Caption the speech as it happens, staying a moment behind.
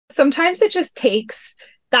Sometimes it just takes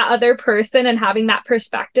that other person and having that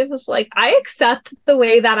perspective of like, I accept the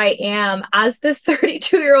way that I am as this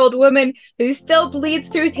 32-year-old woman who still bleeds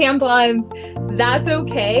through tampons. That's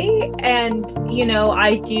okay. And,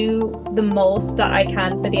 I do the most that I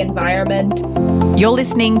can for the environment. You're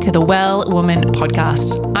listening to the Well Woman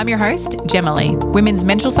podcast. I'm your host, Gemma Lee, women's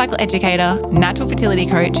menstrual cycle educator, natural fertility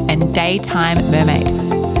coach, and daytime mermaid.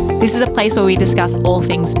 This is a place where we discuss all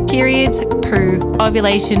things periods, poo,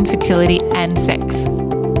 ovulation, fertility, and sex.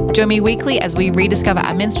 Join me weekly as we rediscover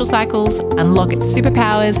our menstrual cycles, unlock its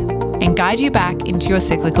superpowers, and guide you back into your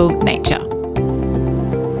cyclical nature.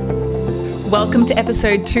 Welcome to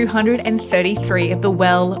episode 233 of the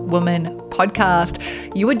Well Woman podcast.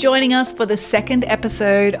 You are joining us for the second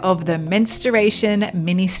episode of the Menstruation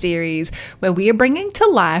mini-series, where we are bringing to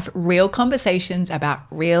life real conversations about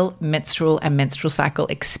real menstrual and menstrual cycle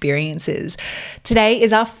experiences. Today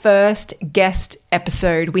is our first guest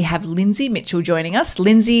episode. We have Lindsay Mitchell joining us.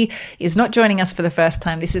 Lindsay is not joining us for the first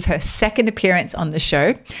time. This is her second appearance on the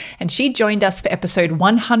show, and she joined us for episode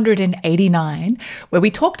 189, where we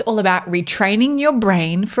talked all about retraining your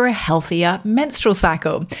brain for a healthier menstrual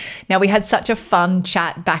cycle. Now, we had such a fun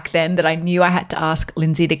chat back then that I knew I had to ask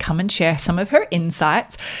Lindsay to come and share some of her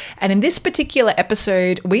insights. And in this particular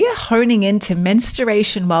episode, we are honing into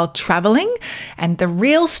menstruation while traveling and the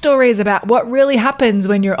real stories about what really happens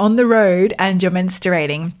when you're on the road and you're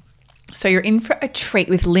menstruating. So you're in for a treat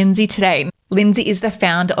with Lindsay today. Lindsay is the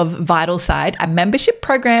founder of Vital Side, a membership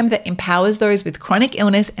program that empowers those with chronic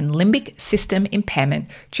illness and limbic system impairment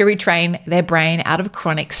to retrain their brain out of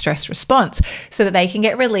chronic stress response so that they can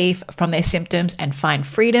get relief from their symptoms and find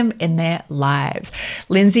freedom in their lives.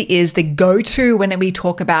 Lindsay is the go-to when we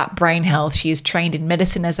talk about brain health. She is trained in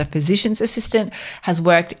medicine as a physician's assistant, has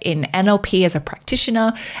worked in NLP as a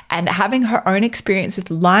practitioner, and having her own experience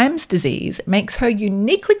with Lyme's disease makes her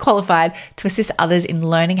uniquely qualified to assist others in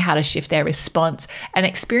learning how to shift their response and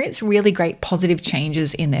experience really great positive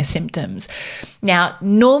changes in their symptoms. Now,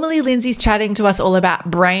 normally Lindsay's chatting to us all about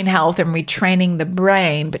brain health and retraining the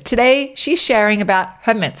brain, but today she's sharing about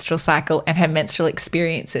her menstrual cycle and her menstrual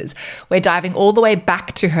experiences. We're diving all the way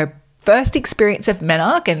back to her first experience of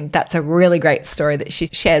menarche, and that's a really great story that she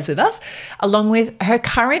shares with us, along with her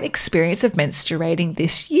current experience of menstruating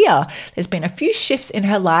this year. There's been a few shifts in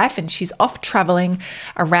her life, and she's off traveling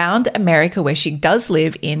around America where she does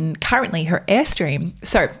live in currently her Airstream.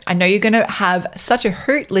 So I know you're going to have such a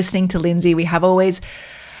hoot listening to Lindsay. We have always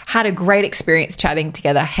had a great experience chatting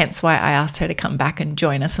together, hence why I asked her to come back and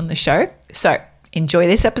join us on the show. So enjoy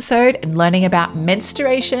this episode and learning about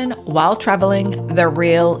menstruation while traveling, the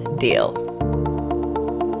real deal.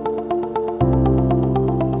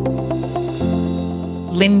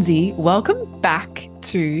 Lindsay, welcome back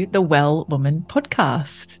to the Well Woman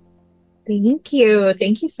podcast. Thank you.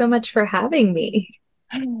 Thank you so much for having me.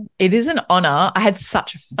 It is an honor. I had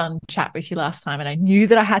such a fun chat with you last time, and I knew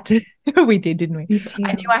that I had to, we did, didn't we? Me too.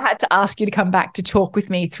 I knew I had to ask you to come back to talk with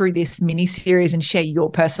me through this mini series and share your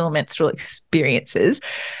personal menstrual experiences.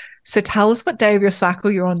 So tell us what day of your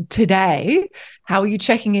cycle you're on today. How are you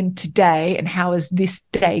checking in today, and how is this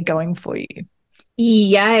day going for you?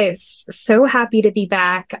 Yes, so happy to be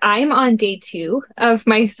back. I'm on day 2 of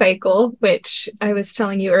my cycle, which I was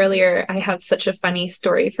telling you earlier. I have such a funny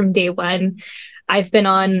story from day 1. I've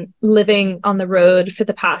been living on the road for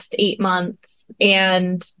the past 8 months,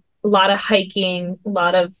 and a lot of hiking, a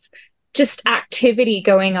lot of just activity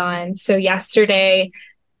going on. So yesterday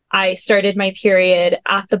I started my period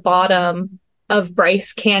at the bottom of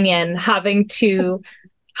Bryce Canyon, having to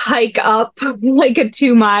hike up like a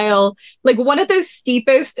 2-mile, like one of the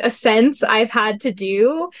steepest ascents I've had to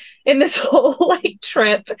do in this whole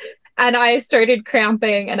trip. And I started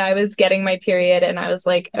cramping and I was getting my period, and I was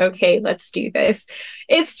like, okay, let's do this.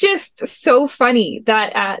 It's just so funny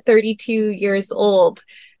that at 32 years old,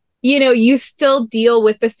 you still deal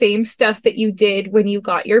with the same stuff that you did when you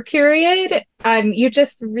got your period, and you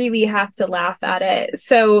just really have to laugh at it.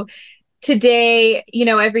 So today,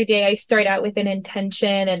 every day I start out with an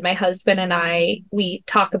intention, and my husband and we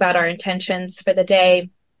talk about our intentions for the day.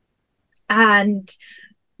 And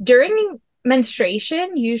during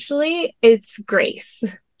menstruation, usually it's grace,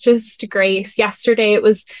 just grace. Yesterday it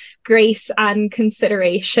was grace and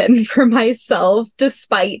consideration for myself,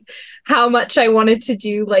 despite how much I wanted to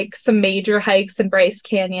do some major hikes in Bryce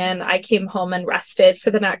Canyon. I came home and rested for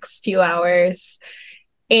the next few hours.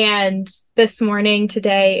 And this morning,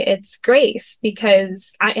 today, it's grace,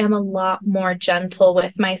 because I am a lot more gentle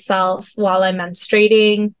with myself while I'm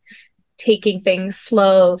menstruating, taking things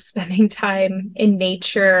slow, spending time in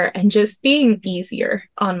nature, and just being easier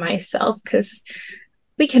on myself, because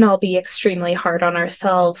we can all be extremely hard on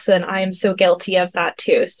ourselves. And I am so guilty of that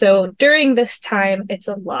too. So during this time, it's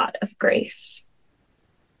a lot of grace.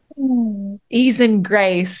 Ease and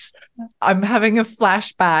grace. I'm having a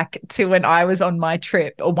flashback to when I was on my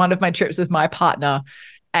trip, or one of my trips with my partner,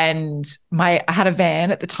 and I had a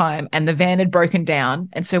van at the time, and the van had broken down,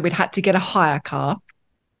 and so we'd had to get a hire car,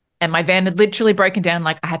 and my van had literally broken down.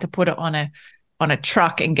 Like, I had to put it on a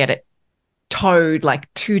truck and get it towed,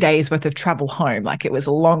 like 2 days worth of travel home. Like, it was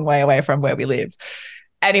a long way away from where we lived.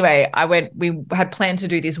 Anyway, we had planned to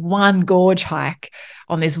do this one gorge hike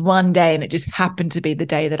on this one day, and it just happened to be the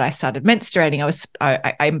day that I started menstruating.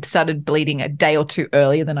 I started bleeding a day or two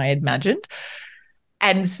earlier than I had imagined.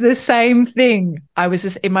 And it's the same thing. I was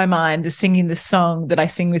just in my mind just singing the song that I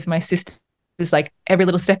sing with my sister. It's like, every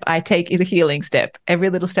little step I take is a healing step. Every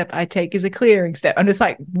little step I take is a clearing step. I'm just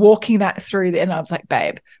like walking that through. And I was like,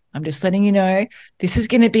 babe, I'm just letting you know, this is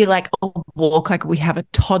going to be like a walk like we have a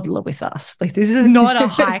toddler with us. Like, this is not a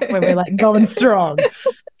hike where we're like going strong.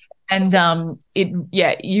 And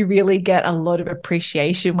you really get a lot of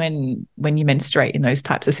appreciation when you menstruate in those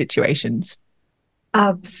types of situations.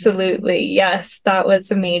 Absolutely. Yes, that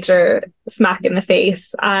was a major smack in the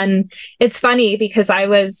face. And it's funny because I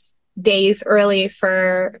was days early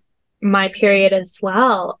for my period as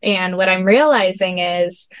well. And what I'm realizing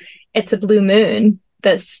is it's a blue moon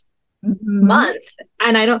this month.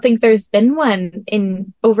 And I don't think there's been one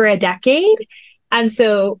in over a decade. And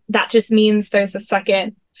so that just means there's a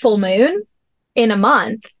second full moon in a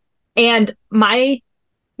month. And my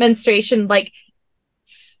menstruation like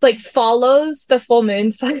follows the full moon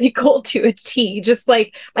cycle to a T. Just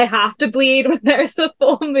like, I have to bleed when there's a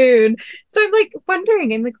full moon. So I'm like wondering,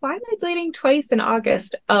 why am I bleeding twice in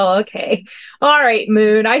August? Oh, okay. All right,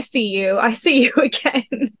 moon, I see you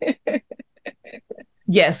again.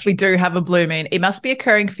 Yes, we do have a blue moon. It must be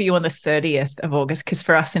occurring for you on the 30th of August, because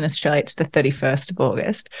for us in Australia, it's the 31st of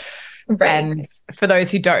August. Right. And for those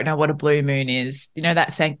who don't know what a blue moon is, you know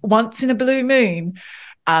that saying, once in a blue moon.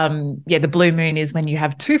 The blue moon is when you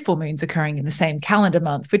have 2 full moons occurring in the same calendar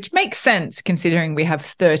month, which makes sense considering we have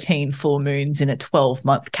 13 full moons in a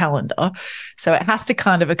 12-month calendar. So it has to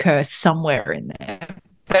kind of occur somewhere in there.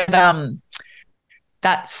 But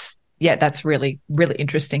that's really, really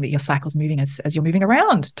interesting that your cycle's moving as you're moving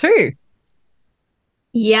around too.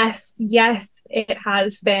 Yes, it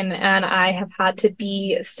has been. And I have had to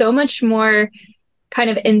be so much more kind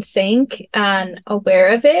of in sync and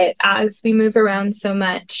aware of it as we move around so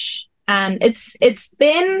much. And it's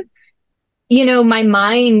been, my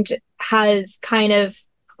mind has kind of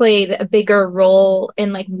played a bigger role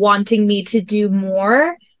in like wanting me to do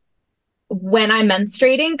more when I'm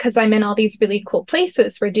menstruating, because I'm in all these really cool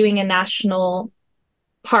places. We're doing a national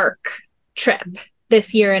park trip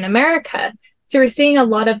this year in America. So we're seeing a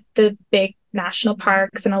lot of the big national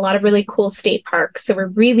parks and a lot of really cool state parks. So we're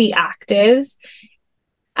really active.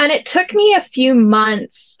 And it took me a few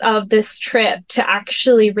months of this trip to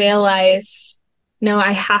actually realize, no,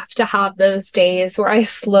 I have to have those days where I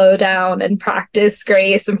slow down and practice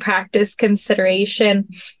grace and practice consideration.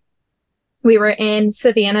 We were in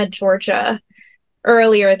Savannah, Georgia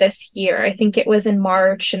earlier this year. I think it was in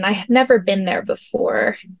March, and I had never been there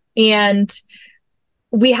before. And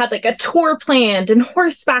we had like a tour planned and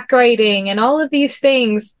horseback riding and all of these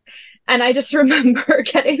things. And I just remember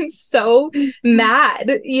getting so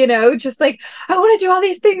mad, just like, I want to do all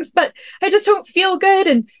these things, but I just don't feel good.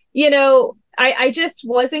 And, I just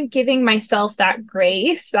wasn't giving myself that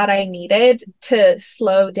grace that I needed to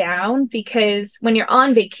slow down, because when you're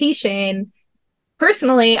on vacation,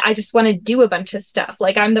 personally, I just want to do a bunch of stuff.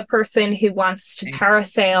 Like, I'm the person who wants to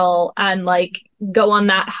parasail and like go on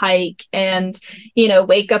that hike and,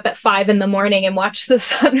 wake up at 5 a.m. and watch the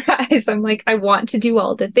sunrise. I'm like, I want to do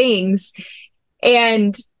all the things.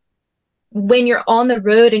 And when you're on the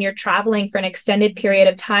road and you're traveling for an extended period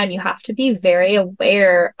of time, you have to be very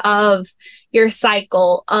aware of your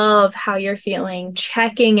cycle, of how you're feeling,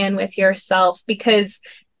 checking in with yourself, because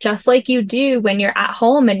just like you do when you're at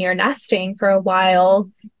home and you're nesting for a while,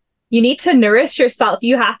 you need to nourish yourself.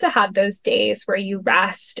 You have to have those days where you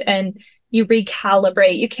rest and you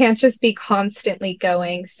recalibrate. You can't just be constantly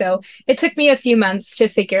going. So it took me a few months to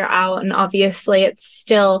figure out. And obviously it's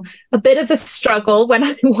still a bit of a struggle when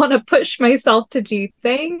I want to push myself to do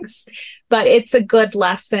things, but it's a good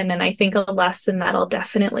lesson. And I think a lesson that I'll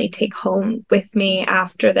definitely take home with me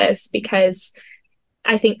after this, because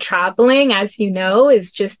I think traveling, as you know,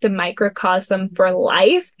 is just a microcosm for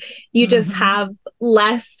life. You just have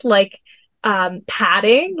less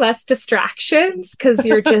padding, less distractions, because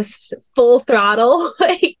you're just full throttle,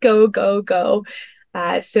 like go, go, go.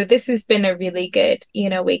 So this has been a really good,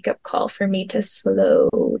 wake up call for me to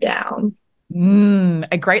slow down.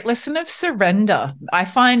 A great lesson of surrender. I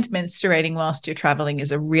find menstruating whilst you're traveling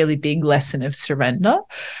is a really big lesson of surrender.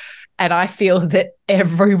 And I feel that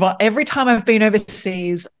every time I've been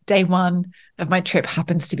overseas, day one of my trip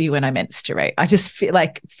happens to be when I menstruate. I just feel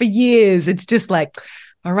like for years, it's just like,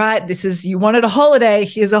 all right, you wanted a holiday.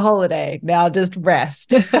 Here's a holiday. Now just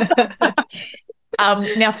rest.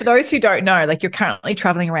 Now, for those who don't know, like you're currently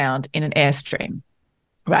traveling around in an Airstream,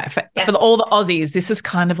 right? Yes. For all the Aussies, this is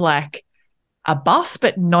kind of like a bus,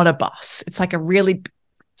 but not a bus. It's like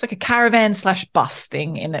a caravan / bus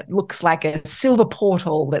thing, and it looks like a silver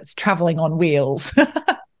portal that's traveling on wheels.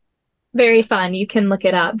 Very fun. You can look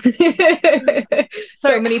it up.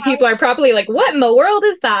 So many people are probably like, what in the world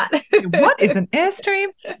is that? What is an Airstream?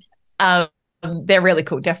 They're really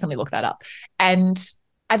cool. Definitely look that up. And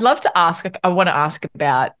I want to ask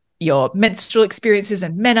about your menstrual experiences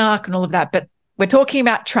and menarche and all of that, but we're talking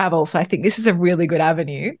about travel. So I think this is a really good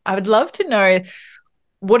avenue. I would love to know,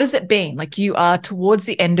 what has it been? Like, you are towards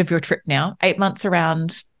the end of your trip now, 8 months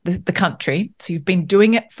around the country. So you've been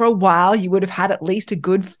doing it for a while. You would have had at least a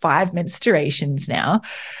good 5 menstruations now.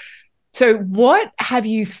 So what have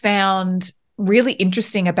you found really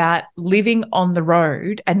interesting about living on the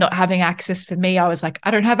road and not having access? For me, I was like, I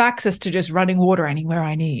don't have access to just running water anywhere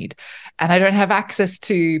I need. And I don't have access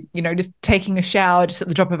to, just taking a shower just at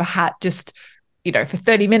the drop of a hat, just, for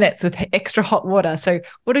 30 minutes with extra hot water. So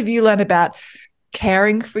what have you learned about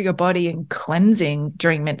caring for your body and cleansing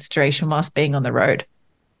during menstruation whilst being on the road?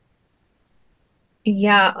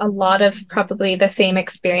 Yeah, a lot of probably the same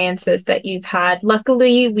experiences that you've had.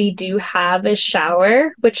 Luckily, we do have a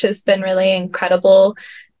shower, which has been really incredible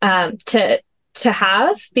to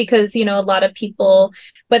have, because a lot of people,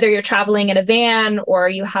 whether you're traveling in a van or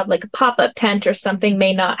you have like a pop-up tent or something,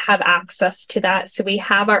 may not have access to that. So we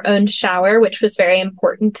have our own shower, which was very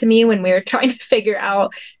important to me when we were trying to figure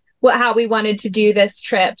out how we wanted to do this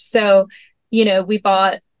trip. So we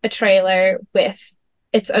bought a trailer with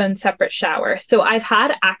its own separate shower. So I've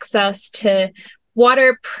had access to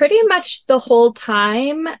water pretty much the whole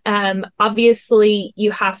time. Obviously,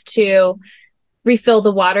 you have to refill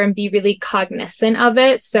the water and be really cognizant of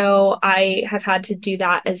it. So I have had to do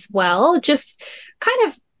that as well. Just kind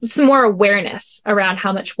of some more awareness around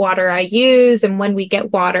how much water I use and when we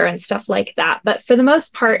get water and stuff like that. But for the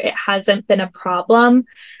most part, it hasn't been a problem.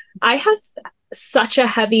 I have such a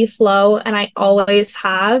heavy flow, and I always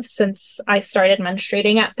have since I started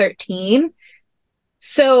menstruating at 13.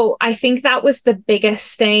 So I think that was the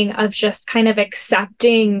biggest thing, of just kind of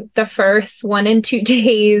accepting the first 1 and 2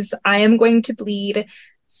 days I am going to bleed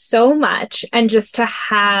so much, and just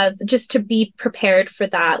to be prepared for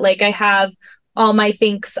that. Like, I have all my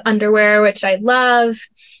Thinx underwear, which I love,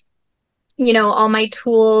 all my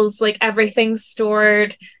tools, like everything's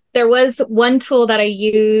stored. There was one tool that I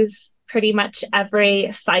use pretty much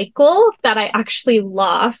every cycle that I actually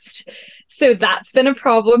lost. So that's been a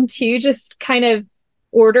problem too, just kind of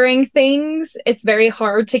ordering things. It's very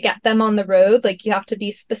hard to get them on the road. Like, you have to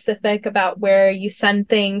be specific about where you send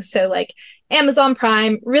things. So like Amazon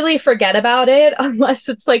Prime, really forget about it unless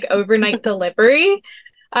it's like overnight delivery.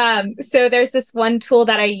 So there's this one tool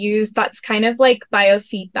that I use that's kind of like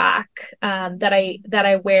biofeedback, that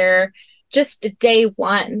I wear just day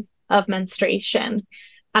one of menstruation.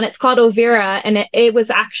 And it's called Overa. And it was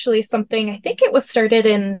actually something, I think it was started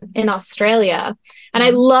in Australia. And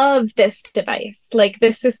I love this device. Like,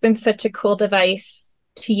 this has been such a cool device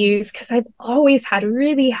to use, because I've always had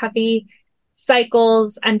really heavy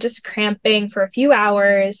cycles and just cramping for a few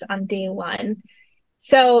hours on day one.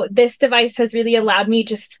 So this device has really allowed me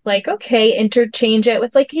just like, okay, interchange it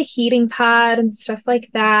with like a heating pad and stuff like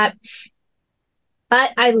that.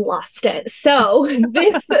 But I lost it. So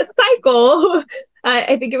this cycle,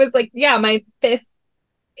 I think it was like, my 5th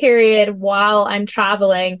period while I'm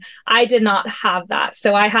traveling, I did not have that.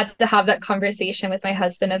 So I had to have that conversation with my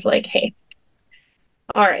husband of like, hey,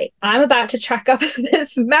 all right, I'm about to trek up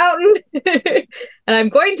this mountain and I'm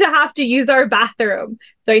going to have to use our bathroom.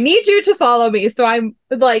 So I need you to follow me. So I'm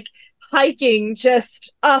like hiking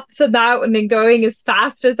just up the mountain and going as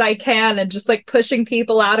fast as I can and just like pushing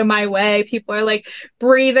people out of my way. People are like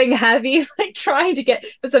breathing heavy, like trying to get,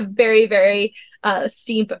 it was a very, very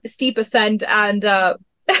steep ascent. And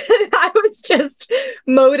I was just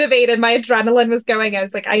motivated. My adrenaline was going. I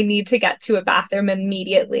was like, I need to get to a bathroom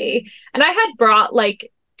immediately. And I had brought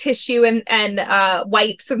like tissue and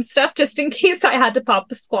wipes and stuff just in case I had to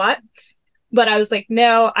pop a squat. But I was like,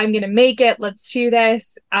 no, I'm going to make it. Let's do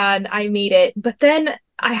this. And I made it. But then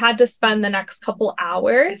I had to spend the next couple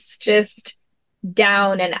hours just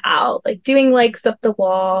down and out, like doing legs up the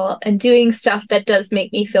wall and doing stuff that does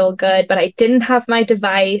make me feel good. But I didn't have my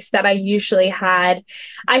device that I usually had.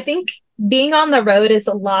 I think being on the road is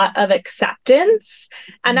a lot of acceptance.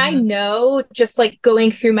 And I know, just like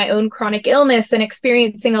going through my own chronic illness and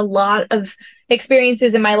experiencing a lot of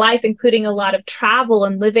experiences in my life, including a lot of travel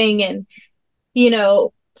and living in,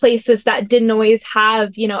 places that didn't always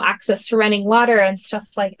have, access to running water and stuff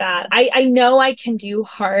like that. I know I can do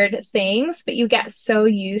hard things, but you get so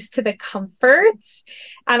used to the comforts.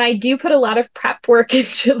 And I do put a lot of prep work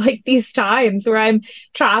into like these times where I'm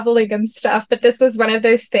traveling and stuff. But this was one of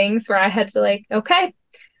those things where I had to like, okay,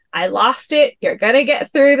 I lost it. You're going to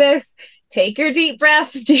get through this. Take your deep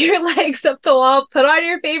breaths, do your legs up the wall, put on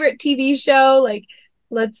your favorite TV show. Like,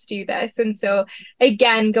 let's do this. And so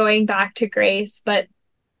again, going back to Grace, but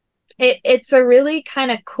it's a really kind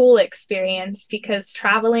of cool experience because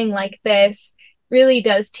traveling like this really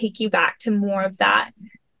does take you back to more of that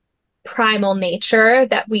primal nature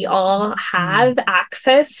that we all have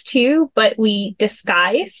access to, but we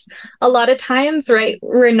disguise a lot of times, right?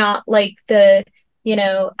 We're not like the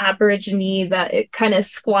Aborigine that it kind of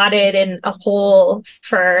squatted in a hole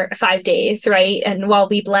for 5 days, right? And while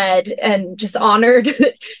we bled and just honored,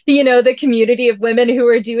 the community of women who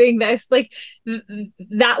were doing this, like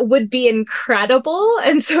that would be incredible.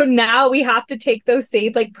 And so now we have to take those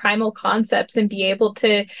same like primal concepts and be able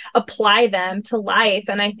to apply them to life.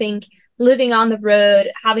 And I think living on the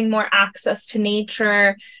road, having more access to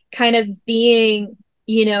nature, kind of being,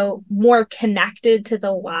 more connected to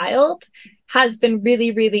the wild has been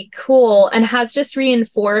really, really cool and has just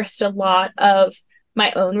reinforced a lot of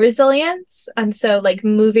my own resilience. And so like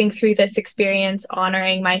moving through this experience,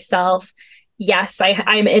 honoring myself. Yes,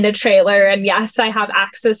 I'm in a trailer and yes, I have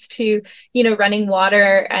access to, running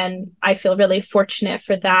water and I feel really fortunate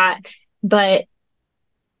for that. But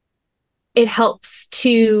it helps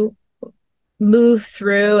to move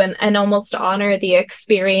through and almost honor the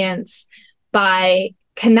experience by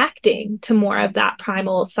connecting to more of that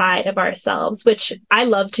primal side of ourselves, which I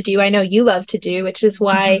love to do. I know you love to do, which is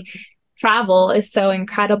why travel is so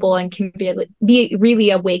incredible and can be really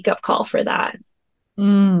a wake-up call for that.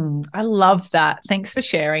 I love that. Thanks for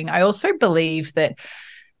sharing. I also believe that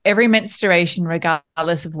every menstruation,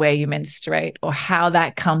 regardless of where you menstruate or how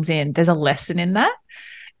that comes in, there's a lesson in that.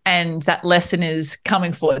 And that lesson is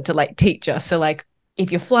coming forward to like teach us. So like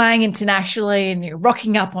if you're flying internationally and you're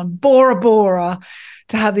rocking up on Bora Bora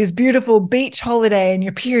to have this beautiful beach holiday and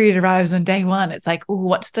your period arrives on day one, it's like, oh,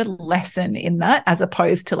 what's the lesson in that? As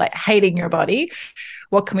opposed to like hating your body,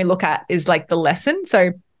 what can we look at is like the lesson.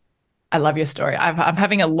 So I love your story. I'm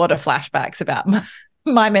having a lot of flashbacks about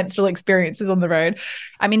my menstrual experiences on the road.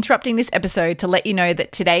 I'm interrupting this episode to let you know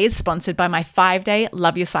that today is sponsored by my 5-day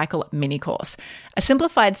Love Your Cycle mini course, a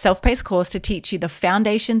simplified self-paced course to teach you the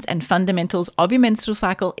foundations and fundamentals of your menstrual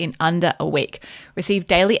cycle in under a week. Receive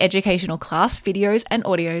daily educational class videos and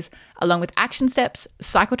audios, along with action steps,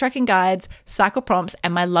 cycle tracking guides, cycle prompts,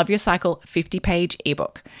 and my Love Your Cycle 50-page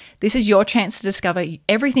ebook. This is your chance to discover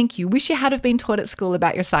everything you wish you had have been taught at school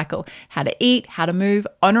about your cycle, how to eat, how to move,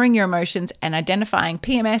 honoring your emotions, and identifying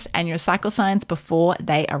PMS and your cycle signs before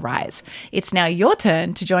they arise. It's now your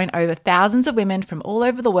turn to join over thousands of women from all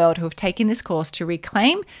over the world who have taken this course to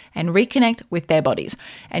reclaim and reconnect with their bodies.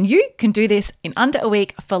 And you can do this in under a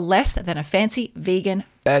week for less than a fancy vegan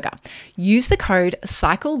burger. Use the code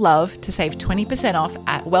CYCLELOVE to save 20% off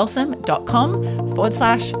at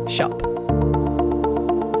wellsome.com/shop.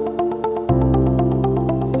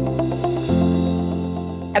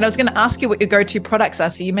 And I was going to ask you what your go-to products are.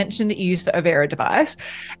 So you mentioned that you use the Overa device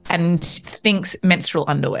and Thinx menstrual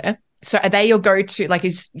underwear. So are they your go-to, like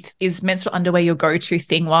is menstrual underwear your go-to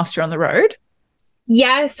thing whilst you're on the road?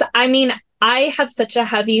 Yes. I mean, I have such a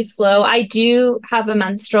heavy flow. I do have a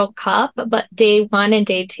menstrual cup, but day 1 and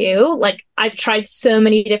day 2, like I've tried so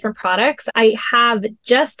many different products. I have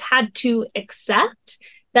just had to accept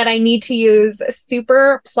that I need to use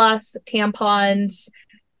Super Plus tampons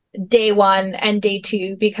day 1 and day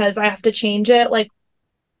 2 because I have to change it like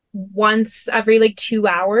once every like 2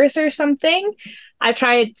 hours or something. I've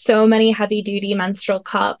tried so many heavy duty menstrual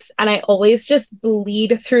cups and I always just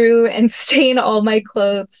bleed through and stain all my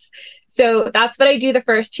clothes. So that's what I do the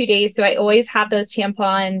first 2 days. So I always have those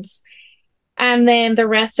tampons. And then the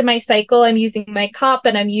rest of my cycle, I'm using my cup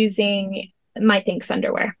and I'm using my Thinx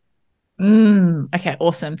underwear. Okay,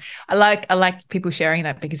 awesome. I like people sharing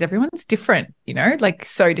that because everyone's different, like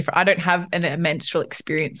so different. I don't have a menstrual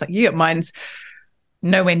experience like you. Mine's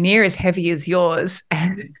nowhere near as heavy as yours.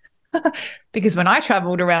 And because when I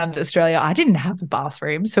traveled around Australia, I didn't have a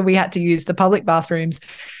bathroom. So we had to use the public bathrooms.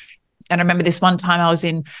 And I remember this one time I was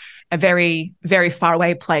in a very, very far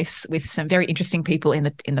away place with some very interesting people in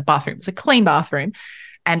the bathroom. It's a clean bathroom.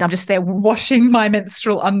 And I'm just there washing my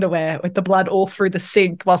menstrual underwear with the blood all through the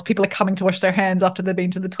sink whilst people are coming to wash their hands after they've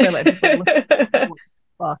been to the toilet.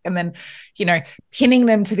 And then, pinning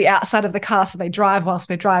them to the outside of the car so they drive whilst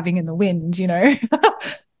we're driving in the wind,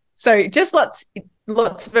 So just lots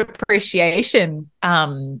of appreciation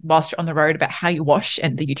whilst you're on the road about how you wash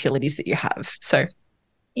and the utilities that you have. So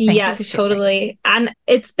yes, totally. And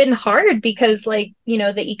it's been hard because the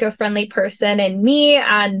eco-friendly person in me,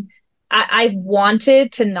 and I've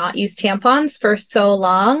wanted to not use tampons for so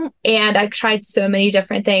long, and I've tried so many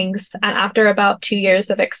different things. And after about 2 years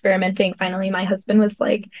of experimenting, finally my husband was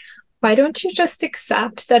like, why don't you just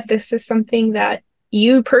accept that this is something that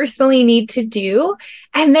you personally need to do?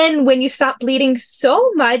 And then when you stop bleeding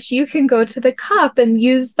so much, you can go to the cup and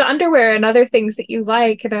use the underwear and other things that you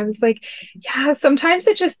like. And I was like, yeah, sometimes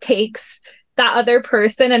it just takes that other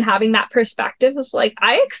person and having that perspective of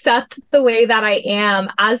I accept the way that I am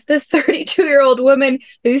as this 32-year-old woman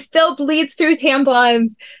who still bleeds through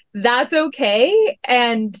tampons. That's okay.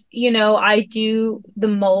 And, I do the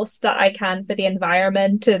most that I can for the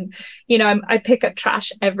environment. And, I pick up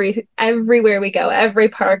trash everywhere we go, every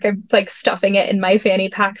park. I'm stuffing it in my fanny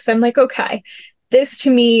pack. So I'm like, okay, this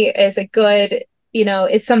to me is a good,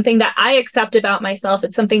 is something that I accept about myself.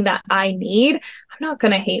 It's something that I need. I'm not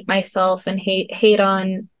going to hate myself and hate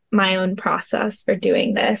on my own process for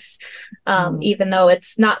doing this, even though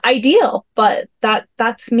it's not ideal, but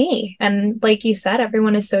that's me. And like you said,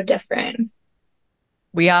 everyone is so different.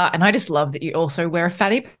 We are. And I just love that you also wear a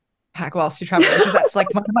fanny pack whilst you're traveling, because that's one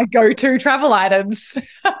of my go-to travel items.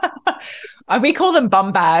 We call them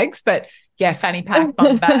bum bags, but yeah, fanny pack,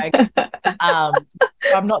 bum bag.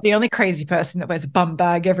 So I'm not the only crazy person that wears a bum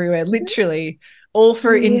bag everywhere, literally. All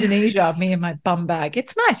through Indonesia, me and my bum bag.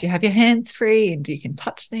 It's nice. You have your hands free and you can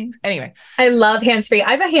touch things. Anyway. I love hands free.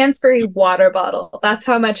 I have a hands free water bottle. That's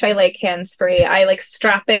how much I like hands free. I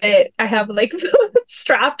strap it. I have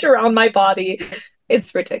strapped around my body.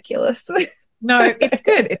 It's ridiculous. No, it's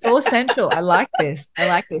good. It's all essential. I like this.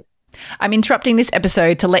 I'm interrupting this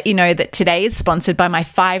episode to let you know that today is sponsored by my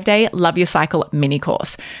 5-day Love Your Cycle mini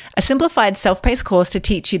course, a simplified self-paced course to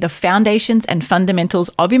teach you the foundations and fundamentals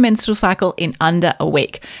of your menstrual cycle in under a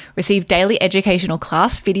week. Receive daily educational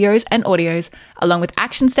class videos and audios, along with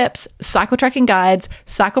action steps, cycle tracking guides,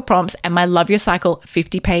 cycle prompts, and my Love Your Cycle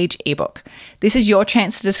 50-page ebook. This is your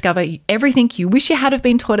chance to discover everything you wish you had have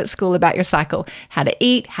been taught at school about your cycle: how to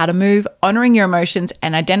eat, how to move, honoring your emotions,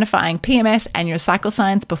 and identifying PMS and your cycle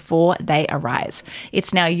signs before they arise.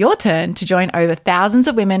 It's now your turn to join over thousands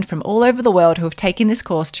of women from all over the world who have taken this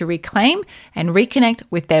course to reclaim and reconnect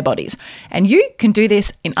with their bodies. And you can do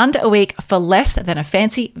this in under a week for less than a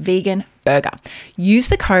fancy vegan burger. Use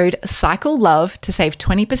the code CYCLELOVE to save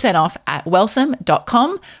 20% off at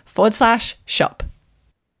wellsome.com/shop.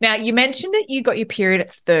 Now, you mentioned that you got your period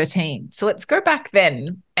at 13. So let's go back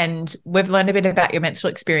then, and we've learned a bit about your menstrual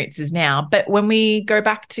experiences now. But when we go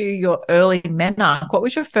back to your early menarche, what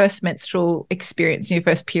was your first menstrual experience and your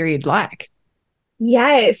first period like?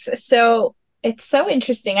 Yes. So it's so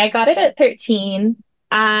interesting. I got it at 13,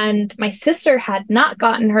 and my sister had not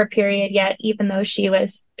gotten her period yet, even though she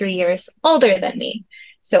was 3 years older than me.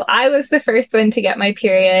 So I was the first one to get my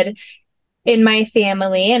period in my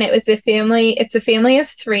family, and it's a family of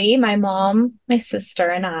 3, my mom, my sister,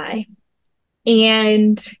 and I.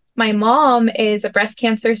 And my mom is a breast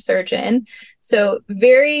cancer surgeon, so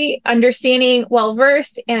very understanding,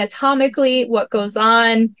 well-versed anatomically, what goes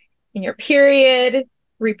on in your period,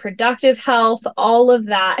 reproductive health, all of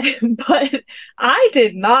that. But I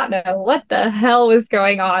did not know what the hell was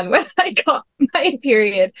going on when I got my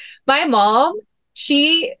period. My mom,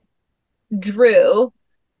 she drew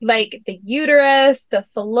the uterus, the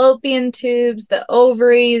fallopian tubes, the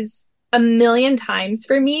ovaries, a million times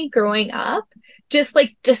for me growing up, just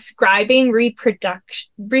describing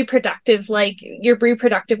reproductive, your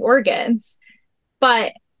reproductive organs.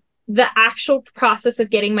 But the actual process of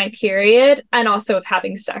getting my period and also of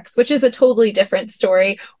having sex, which is a totally different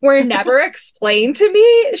story, were never explained to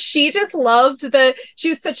me. She just loved she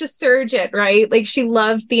was such a surgeon, right? She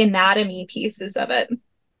loved the anatomy pieces of it.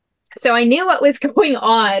 So I knew what was going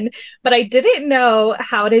on, but I didn't know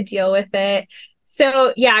how to deal with it.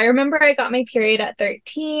 So yeah, I remember I got my period at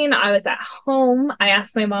 13. I was at home. I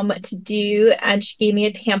asked my mom what to do, and she gave me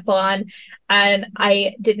a tampon. And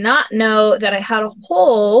I did not know that I had a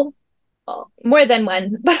hole well, more than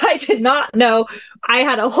one, but I did not know I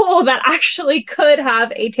had a hole that actually could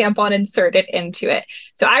have a tampon inserted into it.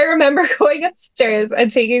 So I remember going upstairs and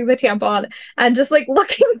taking the tampon and just like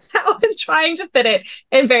looking down and trying to fit it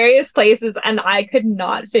in various places. And I could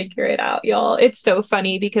not figure it out, y'all. It's so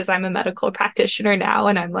funny because I'm a medical practitioner now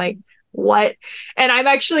and I'm like, what? And I'm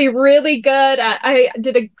actually really good at, I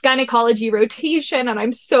did a gynecology rotation and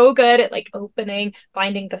I'm so good at like opening,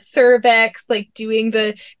 finding the cervix, like doing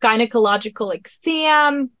the gynecological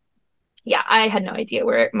exam. Yeah, I had no idea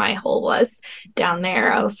where my hole was down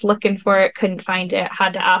there. I was looking for it, couldn't find it,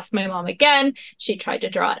 had to ask my mom again. She tried to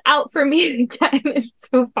draw it out for me again. And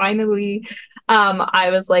so finally, I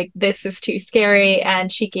was like, this is too scary.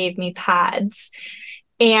 And she gave me pads.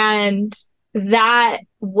 And that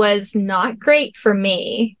was not great for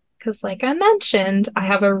me because, like I mentioned, I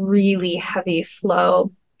have a really heavy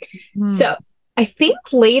flow. So I think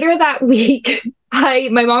later that week, my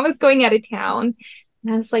mom was going out of town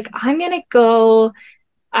and I was like, I'm going to go.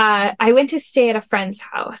 I went to stay at a friend's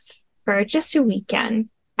house for just a weekend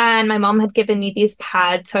and my mom had given me these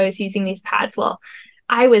pads. So I was using these pads. Well,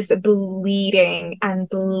 I was bleeding and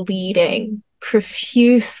bleeding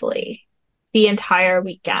profusely the entire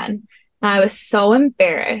weekend. I was so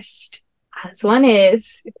embarrassed, as one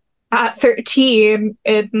is, at 13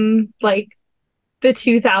 in like the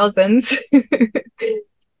 2000s.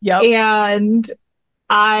 Yep. And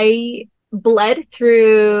I bled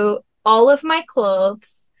through all of my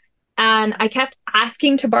clothes and I kept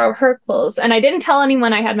asking to borrow her clothes. And I didn't tell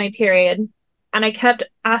anyone I had my period. And I kept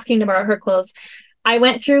asking to borrow her clothes. I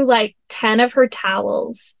went through like 10 of her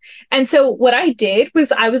towels. And so what I did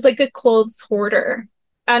was I was like a clothes hoarder.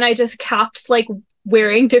 And I just kept like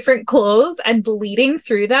wearing different clothes and bleeding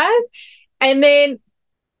through that. And then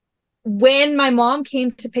when my mom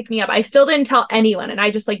came to pick me up, I still didn't tell anyone. And I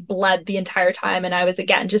just like bled the entire time. And I was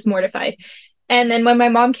again just mortified. And then when my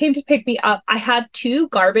mom came to pick me up, I had 2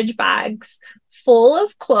 garbage bags full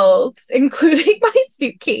of clothes, including my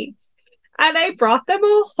suitcase. And I brought them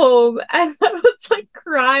all home and I was like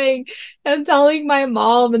crying and telling my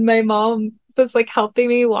mom, and my mom was like helping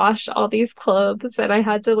me wash all these clothes. And I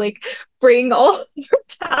had to like bring all of her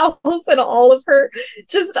towels and all of her,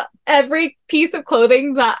 just every piece of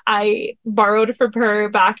clothing that I borrowed from her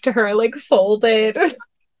back to her, like folded.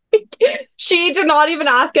 She did not even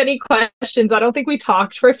ask any questions. I don't think we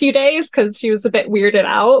talked for a few days because she was a bit weirded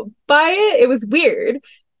out by it. It was weird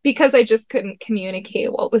because I just couldn't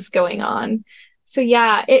communicate what was going on. So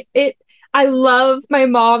yeah, I love my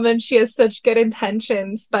mom and she has such good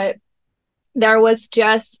intentions, but there was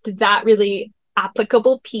just that really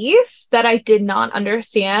applicable piece that I did not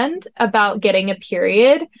understand about getting a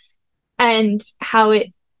period and how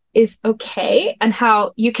it is okay and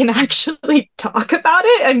how you can actually talk about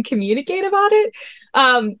it and communicate about it.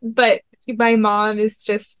 But my mom is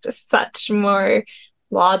just such more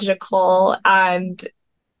logical and,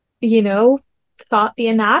 you know, thought the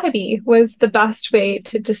anatomy was the best way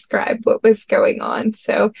to describe what was going on.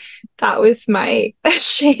 So that was my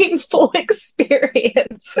shameful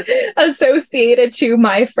experience associated to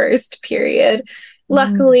my first period.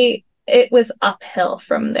 Luckily, it was uphill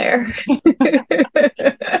from there.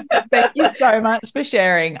 Thank you so much for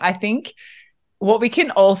sharing. I think what we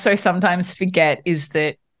can also sometimes forget is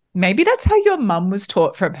that maybe that's how your mum was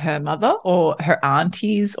taught from her mother or her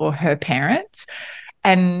aunties or her parents.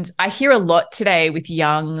 And I hear a lot today with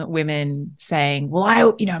young women saying, well,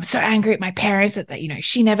 I'm so angry at my parents that,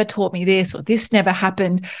 she never taught me this or this never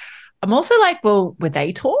happened. I'm also like, well, were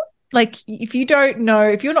they taught? Like, if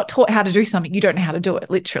you're not taught how to do something, you don't know how to do it,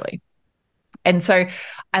 literally. And so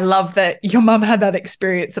I love that your mum had that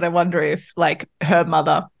experience, and I wonder if like her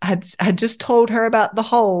mother had just told her about the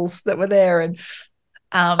holes that were there. And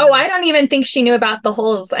I don't even think she knew about the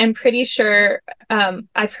holes. I'm pretty sure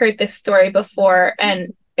I've heard this story before,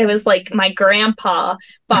 and it was like my grandpa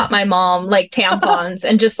bought my mom like tampons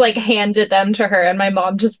and just like handed them to her, and my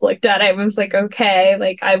mom just looked at it and was like, okay,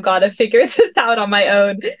 like I've got to figure this out on my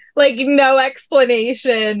own. Like no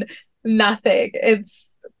explanation, nothing. It's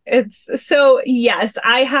so, yes,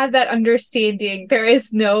 I had that understanding. There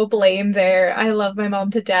is no blame there. I love my mom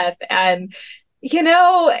to death. And,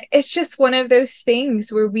 it's just one of those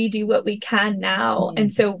things where we do what we can now.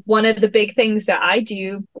 And so one of the big things that I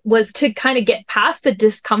do was to kind of get past the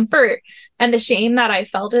discomfort and the shame that I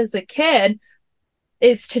felt as a kid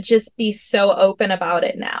is to just be so open about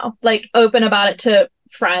it now, like open about it to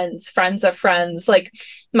friends of friends, like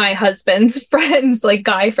my husband's friends, like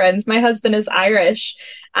guy friends. My husband is Irish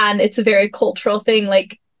and it's a very cultural thing.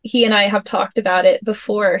 Like he and I have talked about it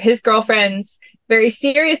before. His girlfriends, very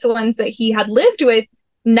serious ones that he had lived with,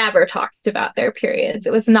 never talked about their periods.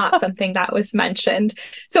 It was not something that was mentioned.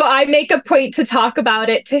 So I make a point to talk about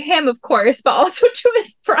it to him, of course, but also to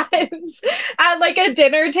his friends at like a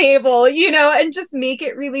dinner table, and just make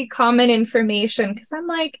it really common information. Because I'm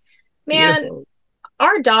like, man, Beautiful.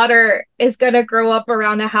 our daughter is going to grow up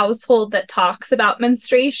around a household that talks about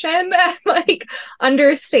menstruation and like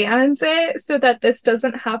understands it, so that this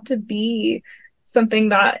doesn't have to be something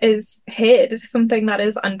that is hid, something that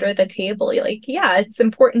is under the table. Like, yeah, it's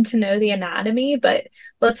important to know the anatomy, but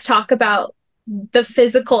let's talk about the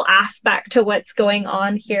physical aspect to what's going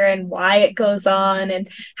on here and why it goes on and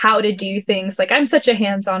how to do things. Like, I'm such a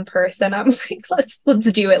hands-on person. I'm like, let's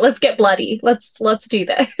do it. Let's get bloody. Let's do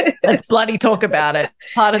this. Let's bloody talk about it.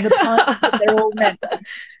 Part of the punch that they're all meant.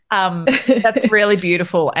 That's really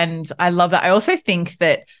beautiful. And I love that. I also think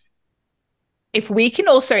that if we can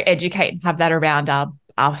also educate and have that around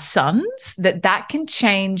our sons, that can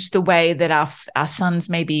change the way that our sons,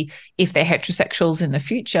 maybe if they're heterosexuals in the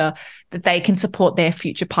future, that they can support their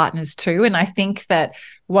future partners too. And I think that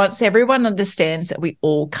once everyone understands that we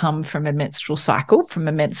all come from a menstrual cycle, from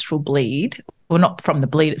a menstrual bleed, well, not from the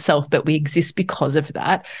bleed itself, but we exist because of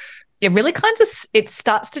that, it really it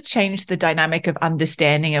starts to change the dynamic of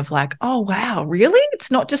understanding of like, oh, wow, really? It's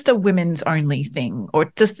not just a women's only thing,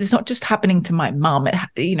 or it's not just happening to my mum.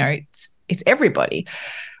 It's everybody.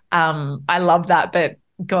 I love that. But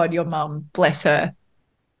God, your mum, bless her,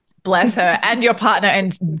 and your partner,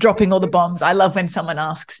 and dropping all the bombs. I love when someone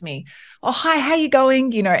asks me, oh, hi, how you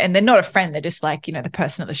going? And they're not a friend. They're just like, the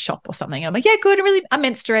person at the shop or something. And I'm like, yeah, good. I'm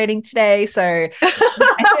menstruating today. So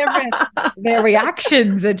their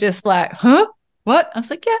reactions are just like, huh? What? I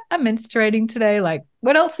was like, yeah, I'm menstruating today. Like,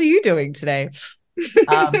 what else are you doing today?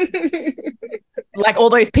 Like all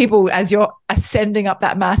those people, as you're ascending up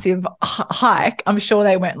that massive hike, I'm sure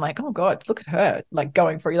they went like, oh God, look at her, like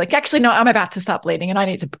going for you. Like, actually, no, I'm about to start bleeding and I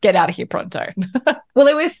need to get out of here pronto. Well,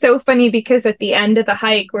 it was so funny because at the end of the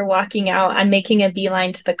hike, we're walking out. I'm making a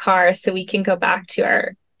beeline to the car so we can go back to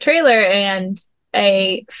our trailer, and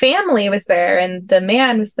a family was there, and the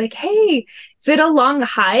man was like, hey, is it a long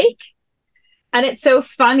hike? And it's so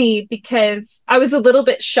funny because I was a little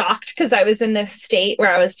bit shocked because I was in this state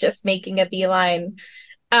where I was just making a beeline.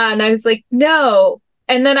 And I was like, no.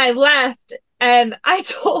 And then I left and I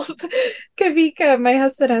told Kavika, my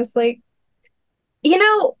husband, I was like,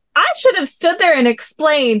 I should have stood there and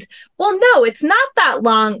explained, well, no, it's not that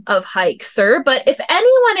long of hike, sir. But if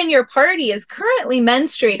anyone in your party is currently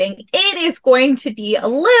menstruating, it is going to be a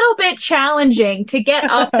little bit challenging to get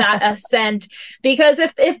up that ascent. Because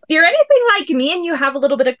if you're anything like me and you have a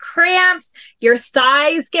little bit of cramps, your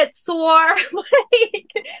thighs get sore. Like,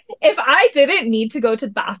 if I didn't need to go to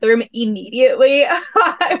the bathroom immediately,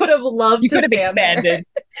 I would have loved to stand expanded.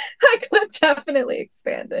 There. I could have definitely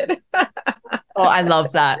expanded. Oh, I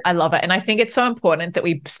love that. I love it. And I think it's so important that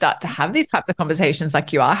we start to have these types of conversations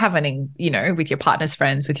like you are having, with your partner's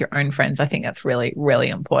friends, with your own friends. I think that's really, really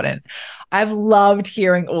important. I've loved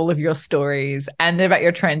hearing all of your stories and about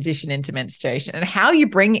your transition into menstruation and how you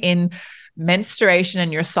bring in menstruation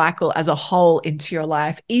and your cycle as a whole into your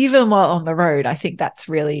life, even while on the road. I think that's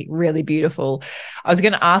really, really beautiful. I was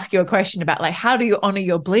going to ask you a question about like, how do you honor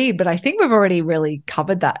your bleed? But I think we've already really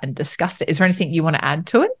covered that and discussed it. Is there anything you want to add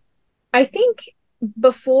to it? I think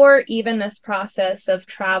before even this process of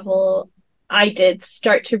travel, I did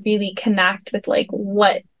start to really connect with like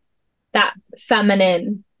what that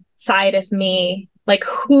feminine side of me, like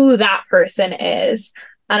who that person is.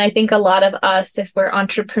 And I think a lot of us, if we're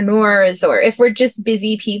entrepreneurs or if we're just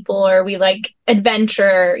busy people or we like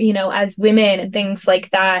adventure, as women and things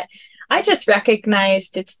like that, I just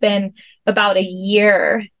recognized it's been about a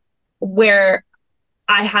year where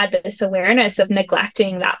I had this awareness of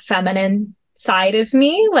neglecting that feminine side of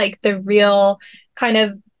me, like the real kind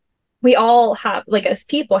of, we all have, like as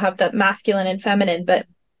people have the masculine and feminine, but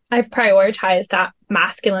I've prioritized that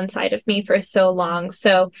masculine side of me for so long.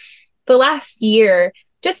 So the last year,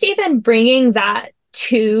 just even bringing that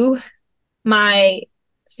to my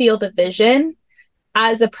field of vision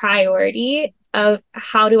as a priority of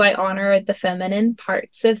how do I honor the feminine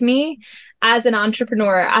parts of me as an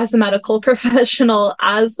entrepreneur, as a medical professional,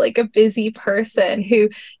 as like a busy person who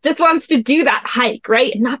just wants to do that hike,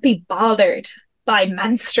 right? And not be bothered by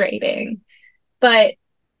menstruating, but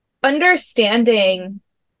understanding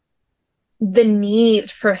the need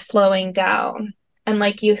for slowing down. And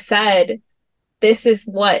like you said, this is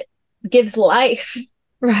what gives life,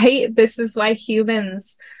 right? This is why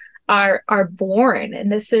humans are born.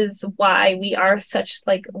 And this is why we are such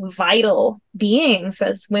like vital beings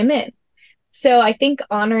as women. So I think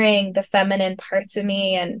honoring the feminine parts of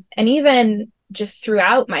me and even just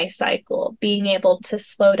throughout my cycle, being able to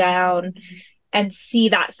slow down and see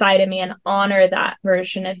that side of me and honor that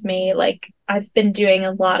version of me. Like I've been doing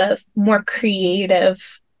a lot of more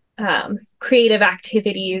creative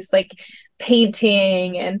activities like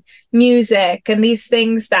painting and music and these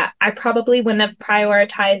things that I probably wouldn't have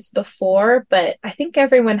prioritized before, but I think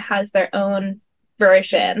everyone has their own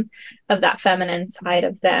version of that feminine side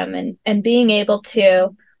of them, and being able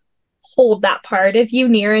to hold that part of you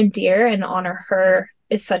near and dear and honor her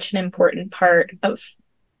is such an important part of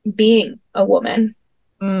being a woman.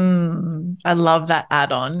 I love that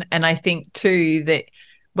add-on. And I think too that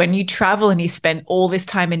when you travel and you spend all this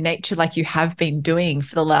time in nature like you have been doing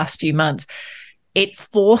for the last few months, it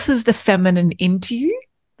forces the feminine into you.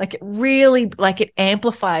 Like it really, like it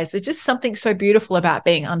amplifies. There's just something so beautiful about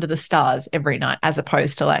being under the stars every night as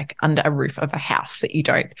opposed to like under a roof of a house that you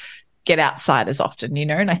don't get outside as often, you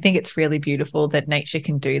know? And I think it's really beautiful that nature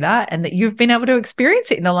can do that and that you've been able to experience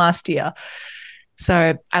it in the last year.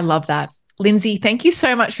 So I love that. Lindsay, thank you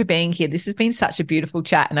so much for being here. This has been such a beautiful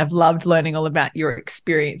chat and I've loved learning all about your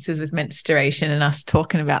experiences with menstruation and us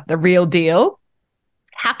talking about the real deal.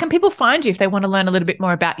 How can people find you if they want to learn a little bit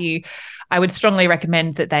more about you? I would strongly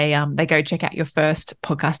recommend that they go check out your first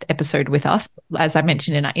podcast episode with us, as I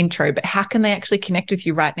mentioned in our intro, but how can they actually connect with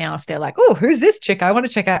you right now if they're like, oh, who's this chick? I want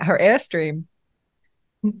to check out her Airstream.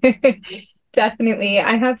 Definitely.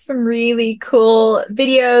 I have some really cool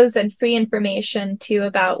videos and free information too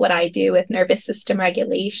about what I do with nervous system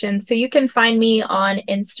regulation. So you can find me on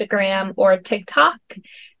Instagram or TikTok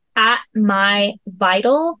at my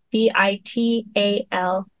vital,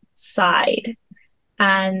 VITAL side.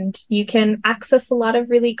 And you can access a lot of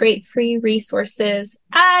really great free resources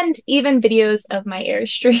and even videos of my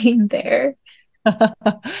Airstream there.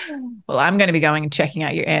 Well, I'm going to be going and checking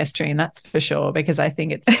out your Airstream, that's for sure, because I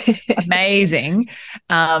think it's amazing.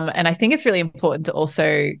 And I think it's really important to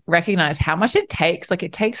also recognize how much it takes. Like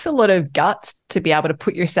it takes a lot of guts to be able to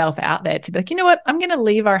put yourself out there to be like, you know what, I'm going to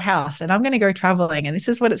leave our house and I'm going to go traveling and this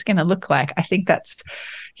is what it's going to look like. I think that's,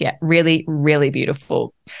 really, really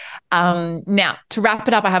beautiful. Now, to wrap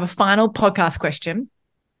it up, I have a final podcast question.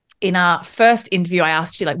 In our first interview, I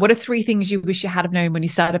asked you, like, what are 3 things you wish you had have known when you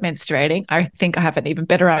started menstruating? I think I have an even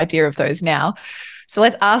better idea of those now. So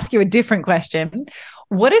let's ask you a different question.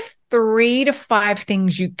 What are 3 to 5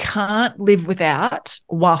 things you can't live without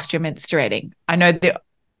whilst you're menstruating? I know the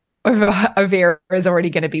ovaria is already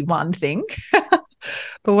going to be one thing,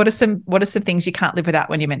 but what are some things you can't live without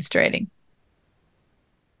when you're menstruating?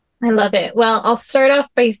 I love it. Well, I'll start off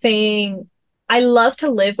by saying I love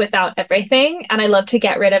to live without everything and I love to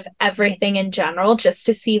get rid of everything in general just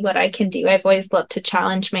to see what I can do. I've always loved to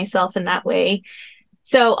challenge myself in that way.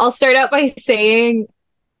 So I'll start out by saying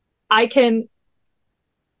I can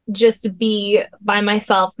just be by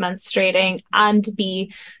myself menstruating and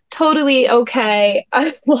be totally okay.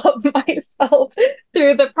 I love myself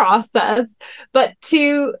through the process, but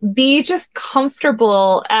to be just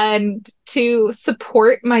comfortable and to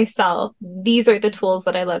support myself, these are the tools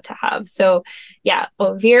that I love to have. So yeah,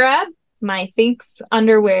 Overa, my Thinks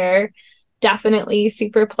underwear, definitely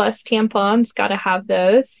Super Plus tampons, gotta have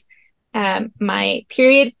those. My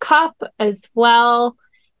period cup as well.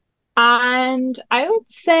 And I would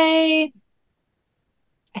say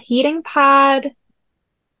a heating pad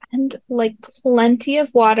and like plenty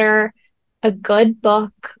of water, a good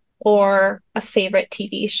book, or a favorite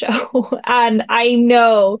TV show. And I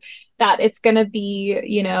know that it's going to be,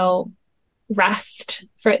 rest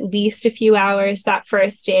for at least a few hours that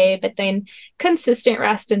first day, but then consistent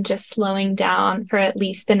rest and just slowing down for at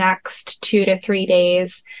least the next 2 to 3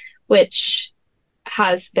 days, which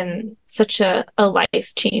has been such a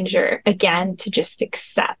life changer, again, to just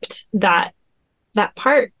accept that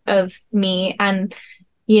part of me and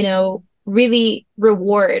really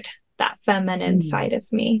reward that feminine side of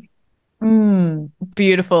me.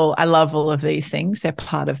 Beautiful. I love all of these things. They're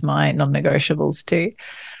part of my non-negotiables too.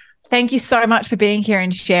 Thank you so much for being here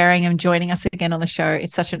and sharing and joining us again on the show.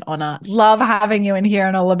 It's such an honor. Love having you in here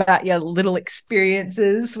and all about your little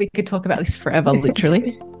experiences. We could talk about this forever,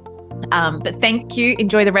 literally. But thank you.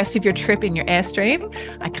 Enjoy the rest of your trip in your Airstream.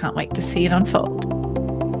 I can't wait to see it unfold.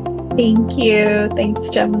 Thank you. Thanks,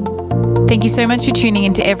 Gemma. Thank you so much for tuning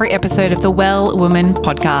into every episode of the Well Woman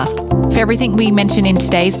podcast. For everything we mentioned in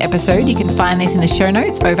today's episode, you can find this in the show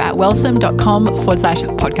notes over at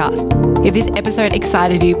wellsome.com/podcast. If this episode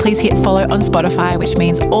excited you, please hit follow on Spotify, which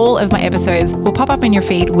means all of my episodes will pop up in your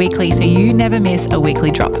feed weekly so you never miss a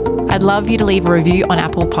weekly drop. I'd love you to leave a review on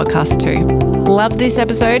Apple Podcasts too. Love this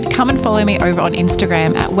episode? Come and follow me over on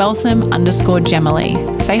Instagram at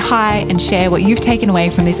wellsome_Gemmalee. Say hi and share what you've taken away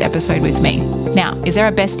from this episode with me. Now, is there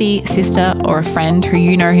a bestie, sister, or a friend who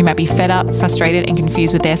you know who might be fed up, frustrated, and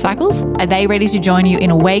confused with their cycles? Are they ready to join you in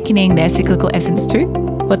awakening their cyclical essence too?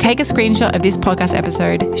 Well, take a screenshot of this podcast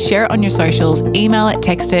episode, share it on your socials, email it,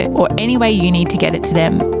 text it, or any way you need to get it to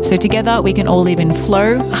them. So together we can all live in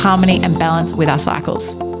flow, harmony, and balance with our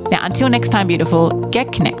cycles. Now, until next time, beautiful,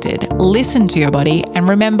 get connected, listen to your body, and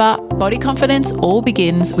remember, body confidence all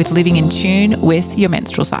begins with living in tune with your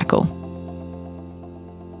menstrual cycle.